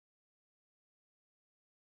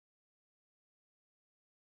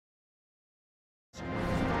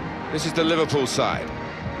This is the Liverpool side.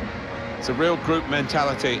 It's a real group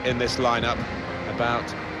mentality in this lineup about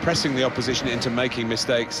pressing the opposition into making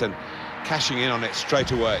mistakes and cashing in on it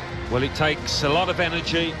straight away. Well, it takes a lot of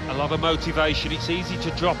energy, a lot of motivation. It's easy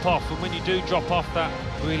to drop off, and when you do drop off that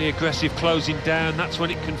really aggressive closing down, that's when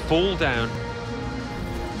it can fall down.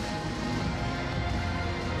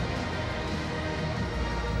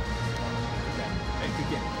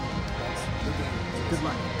 Good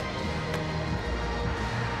luck.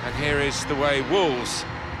 And here is the way Wolves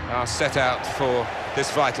are set out for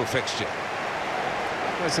this vital fixture.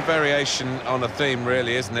 It's a variation on a theme,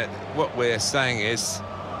 really, isn't it? What we're saying is,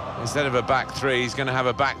 instead of a back three, he's going to have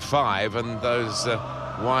a back five, and those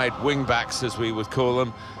wide wing-backs, as we would call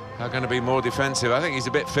them, are going to be more defensive. I think he's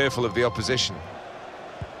a bit fearful of the opposition.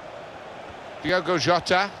 Diogo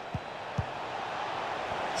Jota.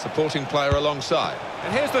 Supporting player alongside.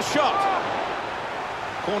 And here's the shot.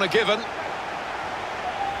 Corner given.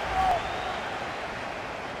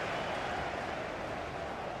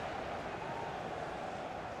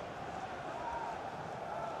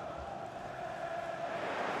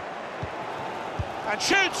 And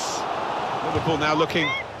shoots! Liverpool now looking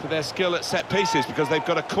for their skill at set pieces because they've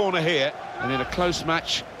got a corner here, and in a close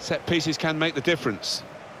match, set pieces can make the difference.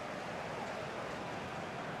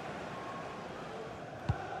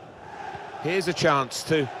 Here's a chance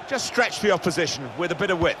to just stretch the opposition with a bit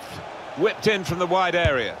of width. Whipped in from the wide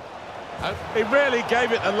area. He really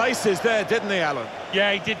gave it the laces there, didn't he, Alan?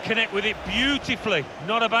 Yeah, he did connect with it beautifully.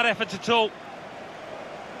 Not a bad effort at all.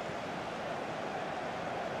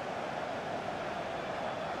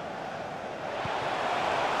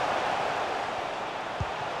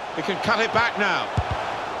 He can cut it back now.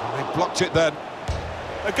 Oh, they blocked it then.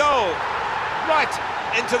 A goal!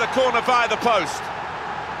 Right into the corner via the post.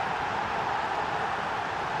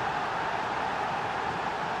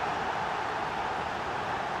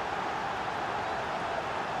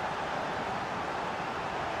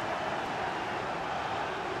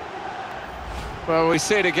 Well, we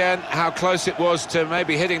see it again, how close it was to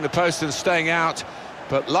maybe hitting the post and staying out,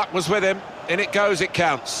 but luck was with him. In it goes, it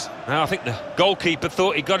counts. Now, I think the goalkeeper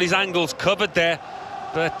thought he got his angles covered there,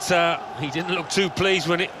 but he didn't look too pleased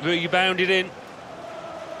when it rebounded in.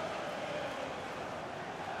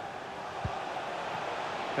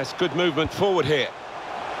 That's good movement forward here.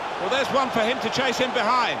 Well, there's one for him to chase in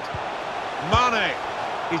behind. Mane,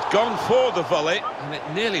 he's gone for the volley, and it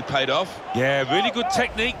nearly paid off. Yeah, really good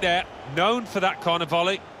technique there, known for that kind of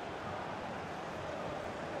volley.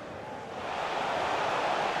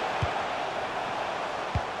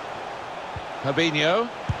 Fabinho,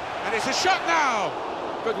 and it's a shot now!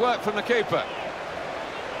 Good work from the keeper.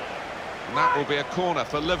 And that will be a corner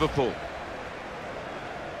for Liverpool.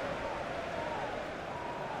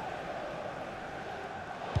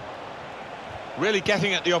 Really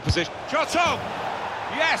getting at the opposition. Shot on!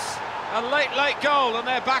 Yes! A late goal, and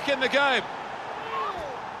they're back in the game.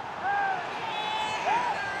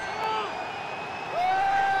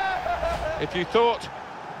 If you thought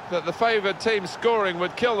that the favoured team scoring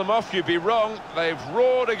would kill them off, you'd be wrong. They've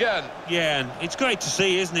roared again. Yeah, and it's great to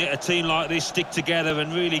see, isn't it, a team like this stick together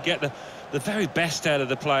and really get the very best out of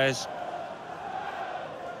the players.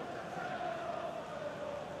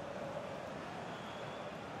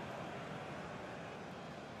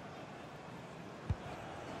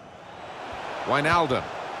 Wijnaldum.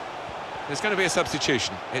 There's going to be a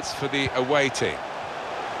substitution. It's for the away team.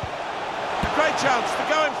 A great chance to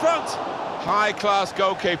go in front. High-class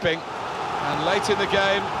goalkeeping. And late in the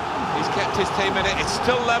game, he's kept his team in it. It's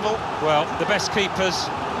still level. Well, the best keepers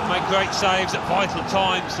make great saves at vital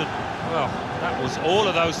times, and, well, that was all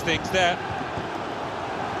of those things there.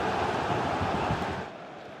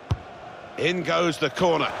 In goes the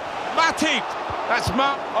corner. Matip! That's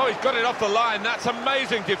Oh, he's got it off the line. That's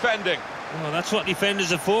amazing defending. Well, that's what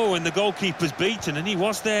defenders are for when the goalkeeper's beaten, and he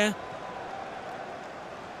was there.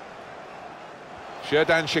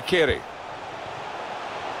 Xherdan Shaqiri.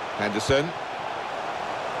 Henderson.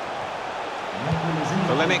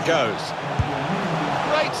 Well, in it goes.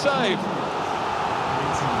 Great save.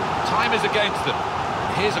 Time is against them.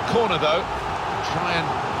 Here's a corner, though. Try and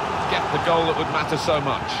get the goal that would matter so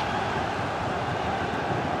much.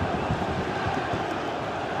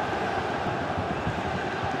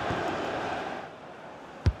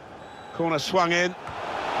 Corner swung in.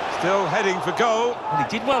 Still heading for goal. Well, he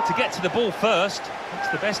did well to get to the ball first. That's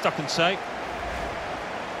the best I can say.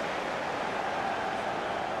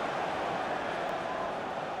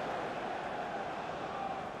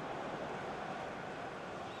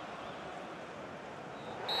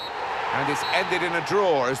 And it's ended in a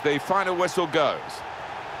draw as the final whistle goes.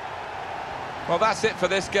 Well, that's it for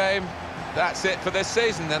this game. that's it for this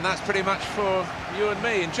season, and that's pretty much for you and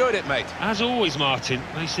me. Enjoyed it, mate. As always, Martin,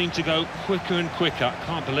 they seem to go quicker and quicker.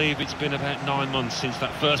 Can't believe it's been about 9 months since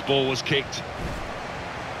that first ball was kicked.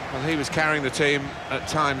 Well, he was carrying the team at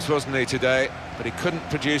times, wasn't he, today? But he couldn't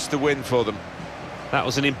produce the win for them. That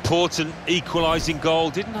was an important equalising goal.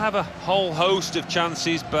 Didn't have a whole host of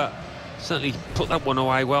chances, but certainly put that one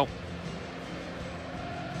away well.